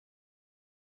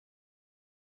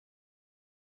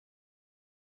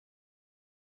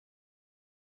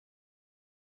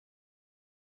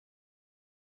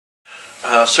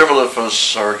Several of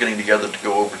us are getting together to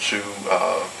go over to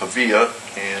Pavia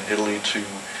in Italy to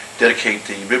dedicate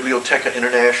the Biblioteca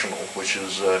International, which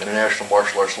is an international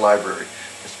martial arts library.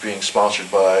 It's being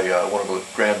sponsored by one of the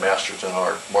Grandmasters in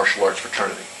our martial arts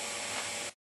fraternity.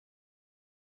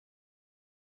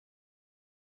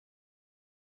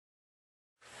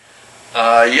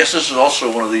 Yes, this is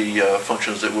also one of the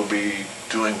functions that we'll be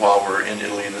doing while we're in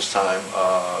Italy this time.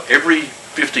 Every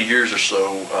 50 years or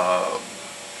so,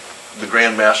 the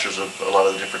Grandmasters of a lot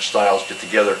of the different styles get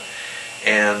together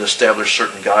and establish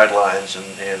certain guidelines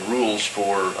and rules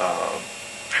for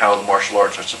how the martial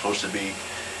arts are supposed to be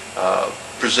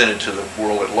presented to the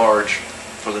world at large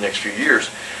for the next few years.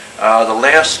 The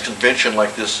last convention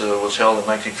like this was held in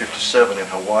 1957 in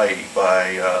Hawaii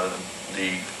by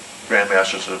the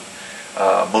Grandmasters of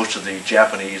most of the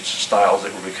Japanese styles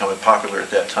that were becoming popular at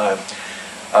that time.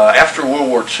 After World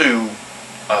War II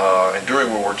and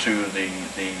during World War II, the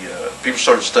people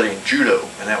started studying judo,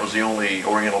 and that was the only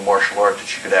Oriental martial art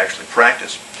that you could actually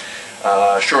practice.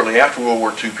 Shortly after World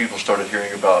War II, people started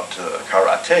hearing about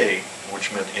karate,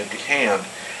 which meant empty hand,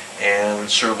 and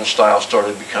several styles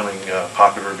started becoming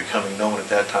popular, becoming known at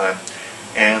that time.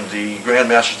 And the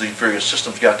Grandmasters of these various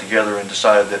systems got together and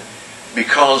decided that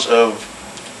because of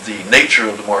the nature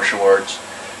of the martial arts,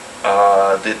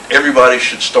 that everybody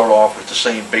should start off with the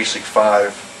same basic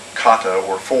 5 kata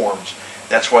or forms.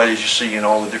 That's why, as you see in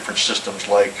all the different systems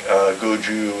like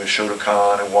Goju, and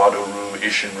Shotokan, and Wado-ryu,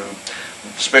 Isshin-ryu,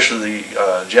 especially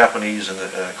the Japanese and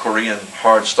the Korean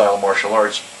hard style martial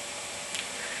arts,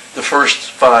 the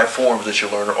first 5 forms that you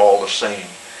learn are all the same.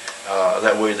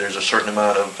 That way there's a certain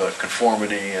amount of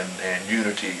conformity and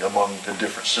unity among the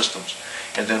different systems.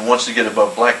 And then once you get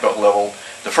above black belt level,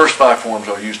 the first 5 forms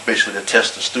are used basically to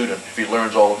test the student. If he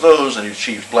learns all of those and he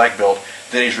achieves black belt,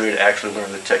 then he's ready to actually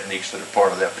learn the techniques that are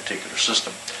part of that particular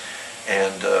system.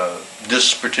 And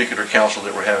this particular council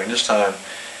that we're having this time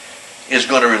is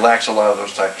going to relax a lot of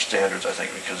those type of standards, I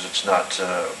think, because it's not,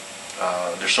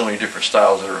 there's so many different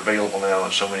styles that are available now,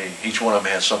 and so many, each one of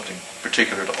them has something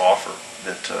particular to offer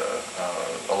that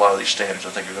a lot of these standards, I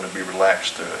think, are going to be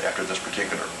relaxed after this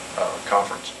particular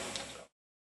conference.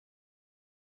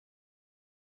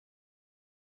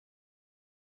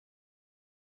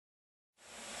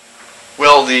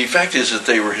 Well, the fact is that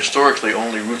they were historically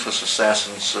only ruthless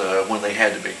assassins when they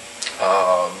had to be.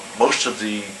 Most of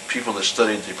the people that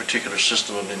studied the particular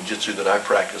system of ninjutsu that I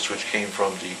practiced, which came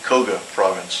from the Koga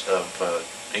province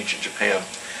of ancient Japan,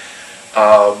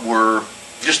 were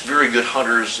just very good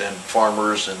hunters and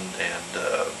farmers and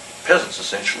peasants,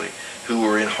 essentially, who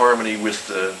were in harmony with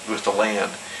the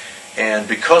land. And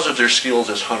because of their skills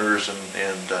as hunters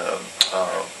and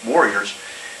warriors,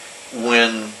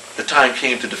 when the time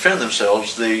came to defend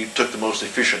themselves, they took the most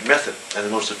efficient method. And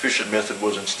the most efficient method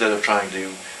was, instead of trying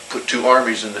to put 2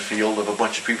 armies in the field of a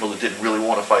bunch of people that didn't really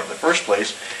want to fight in the first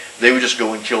place, they would just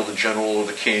go and kill the general or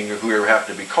the king or whoever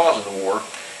happened to be causing the war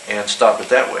and stop it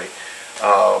that way.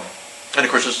 And of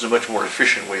course, this is a much more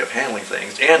efficient way of handling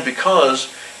things. And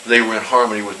because they were in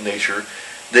harmony with nature,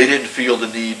 they didn't feel the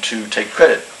need to take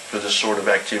credit for this sort of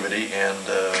activity.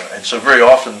 And so very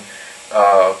often,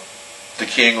 the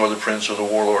king or the prince or the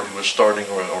warlord who was starting,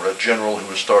 or a general who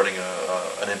was starting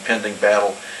an impending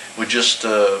battle, would just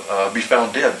be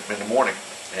found dead in the morning.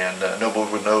 And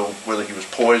nobody would know whether he was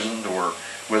poisoned or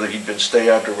whether he'd been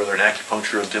stabbed or whether an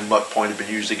acupuncture or dim muck point had been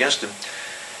used against him.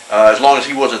 As long as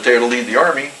he wasn't there to lead the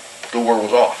army, the war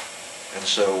was off. And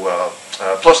so,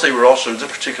 plus they were also,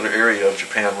 this particular area of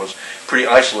Japan was pretty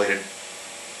isolated.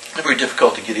 Very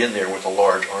difficult to get in there with a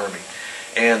large army.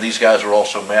 And these guys were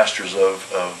also masters of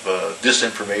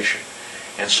disinformation.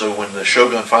 And so when the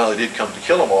shogun finally did come to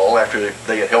kill them all, after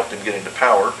they had helped him get into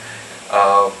power,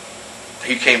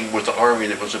 he came with an army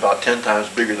that was about 10 times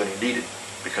bigger than he needed,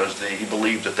 because he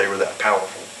believed that they were that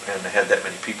powerful and they had that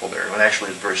many people there. And actually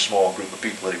it was a very small group of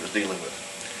people that he was dealing with.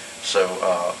 So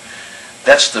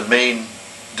that's the main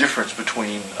difference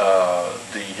between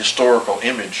the historical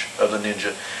image of the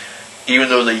ninja, even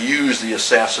though they use the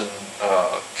assassin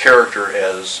character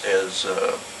as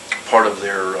part of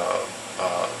their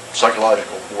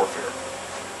psychological warfare.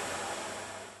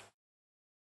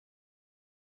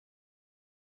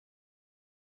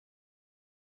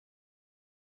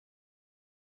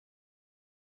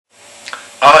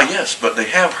 Yes, but they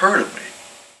have heard of me.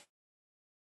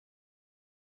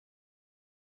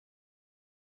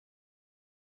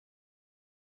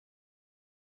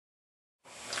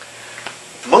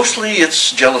 Mostly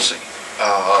it's jealousy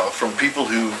from people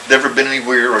who've never been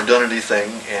anywhere or done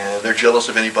anything, and they're jealous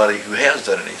of anybody who has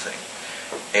done anything.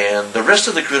 And the rest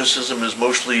of the criticism is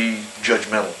mostly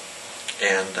judgmental.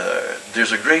 And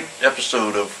there's a great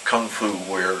episode of Kung Fu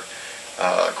where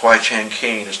Kwai Chan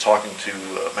Caine is talking to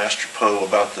Master Po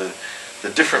about the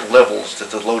different levels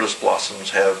that the lotus blossoms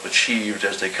have achieved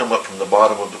as they come up from the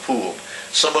bottom of the pool.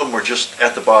 Some of them are just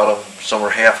at the bottom, some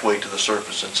are halfway to the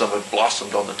surface, and some have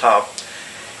blossomed on the top.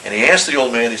 And he asked the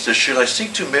old man, he says, should I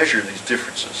seek to measure these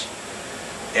differences?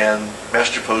 And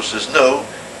Master Po says, no,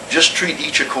 just treat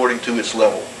each according to its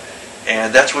level.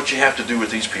 And that's what you have to do with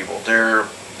these people. They're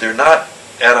not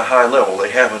at a high level.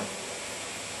 They haven't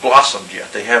blossomed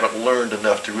yet. They haven't learned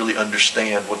enough to really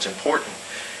understand what's important.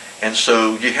 And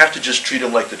so you have to just treat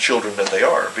them like the children that they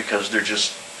are, because they're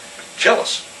just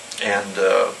jealous. And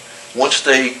once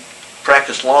they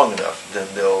practice long enough, then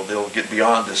they'll get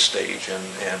beyond this stage,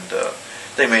 and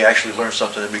they may actually learn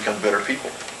something and become better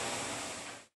people.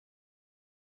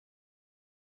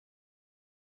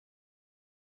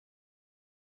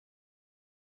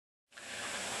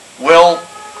 Well,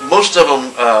 most of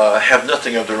them have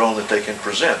nothing of their own that they can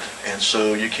present, and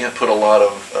so you can't put a lot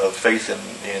of faith in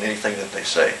anything that they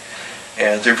say.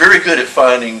 And they're very good at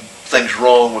finding things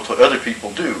wrong with what other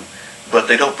people do, but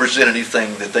they don't present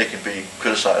anything that they can be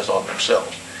criticized on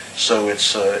themselves. So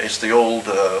it's the old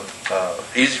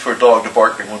easy for a dog to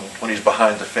bark when he's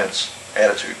behind the fence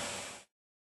attitude.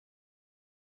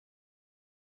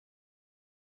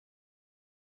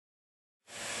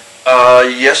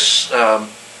 Yes.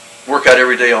 Work out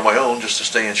every day on my own just to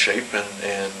stay in shape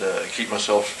and keep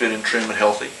myself fit and trim and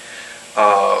healthy.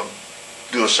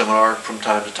 Do a seminar from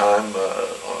time to time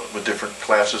with different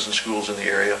classes and schools in the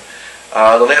area.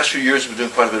 The last few years I've been doing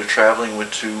quite a bit of traveling.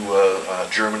 Went to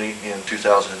Germany in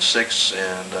 2006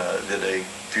 and did a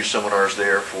few seminars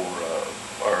there for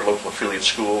our local affiliate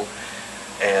school.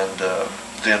 And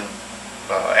then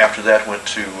after that went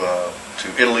to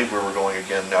Italy, where we're going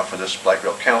again now for this Black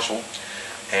Belt Council.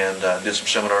 And did some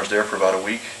seminars there for about a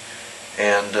week.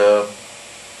 And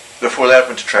before that,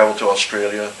 went to travel to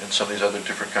Australia and some of these other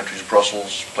different countries,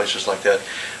 Brussels, places like that.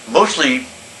 Mostly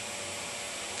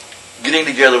getting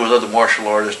together with other martial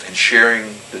artists and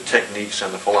sharing the techniques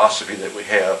and the philosophy that we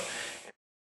have.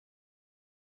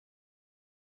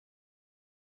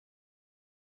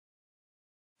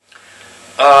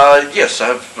 Yes,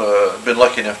 I've been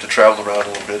lucky enough to travel around a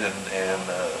little bit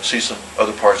and see some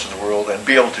other parts of the world and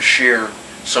be able to share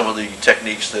some of the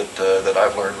techniques that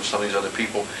I've learned with some of these other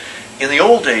people. In the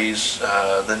old days,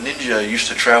 the ninja used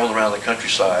to travel around the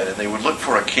countryside, and they would look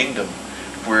for a kingdom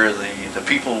where the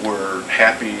people were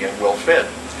happy and well fed.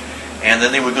 And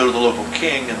then they would go to the local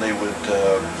king, and they would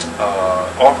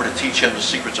offer to teach him the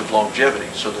secrets of longevity,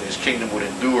 so that his kingdom would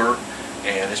endure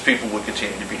and his people would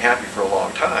continue to be happy for a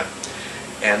long time.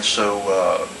 And so,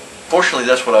 fortunately,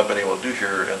 that's what I've been able to do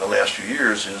here in the last few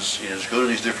years, is go to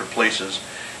these different places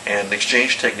and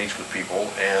exchange techniques with people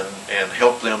and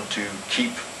help them to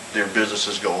keep their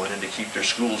businesses going and to keep their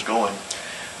schools going,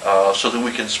 so that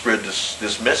we can spread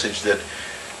this message that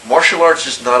martial arts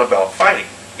is not about fighting,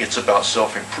 it's about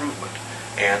self-improvement.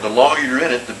 And the longer you're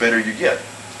in it, the better you get.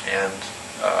 And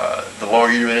the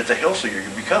longer you're in it, the healthier you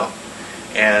become.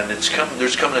 And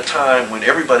there's coming a time when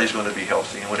everybody's going to be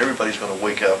healthy and when everybody's going to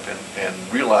wake up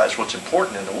and realize what's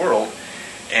important in the world.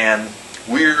 And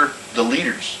we're the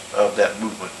leaders of that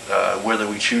movement, whether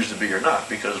we choose to be or not,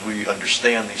 because we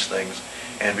understand these things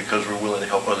and because we're willing to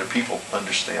help other people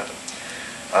understand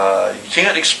them. You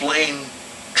can't explain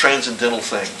transcendental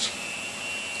things,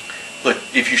 but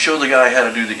if you show the guy how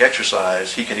to do the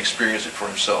exercise, he can experience it for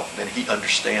himself, then he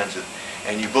understands it,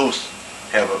 and you both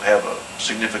have a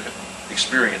significant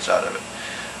experience out of it.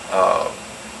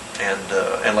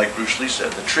 And like Bruce Lee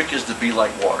said, the trick is to be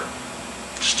like water,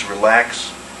 just to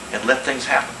relax and let things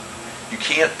happen. You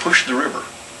can't push the river,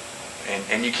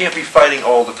 and you can't be fighting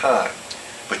all the time,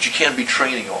 but you can be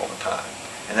training all the time,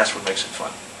 and that's what makes it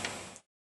fun.